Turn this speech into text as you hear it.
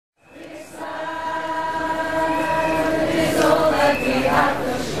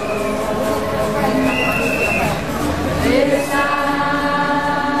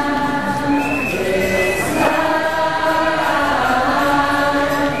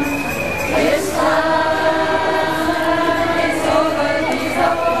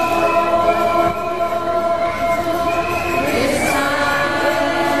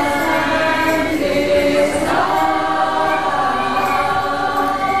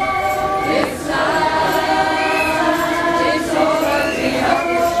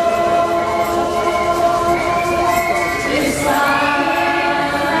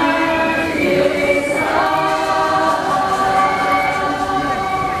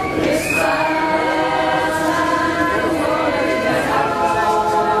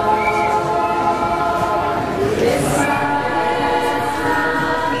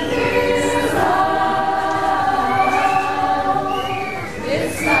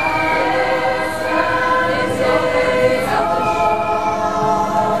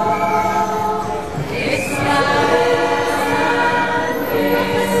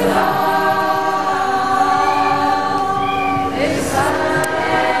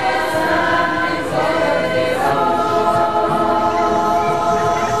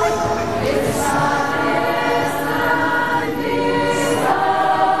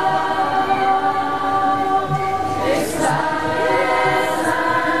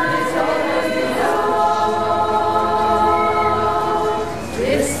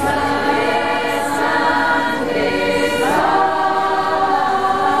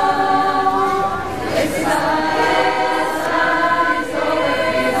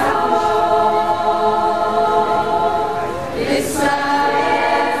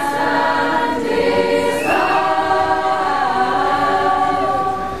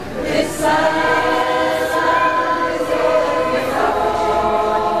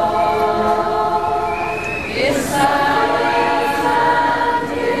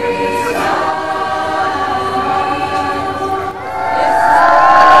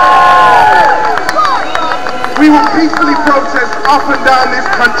up and down this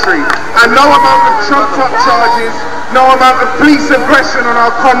country, and no amount of trumped up charges, no amount of police aggression on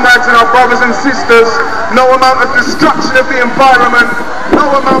our comrades and our brothers and sisters, no amount of destruction of the environment, no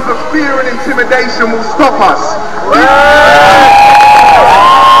amount of fear and intimidation will stop us.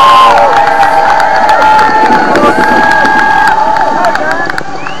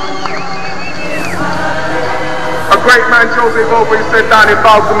 A great man, Joseph, always said down in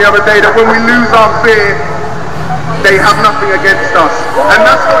Balcombe the other day that when we lose our fear, they have nothing against us. And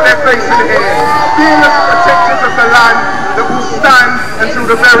that's what they're facing here. Fearless protectors of the land that will stand until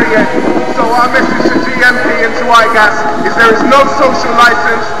the very end. So our message to GMP and to IGAS is there is no social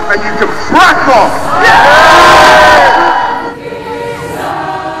license and you can crack off. Yeah!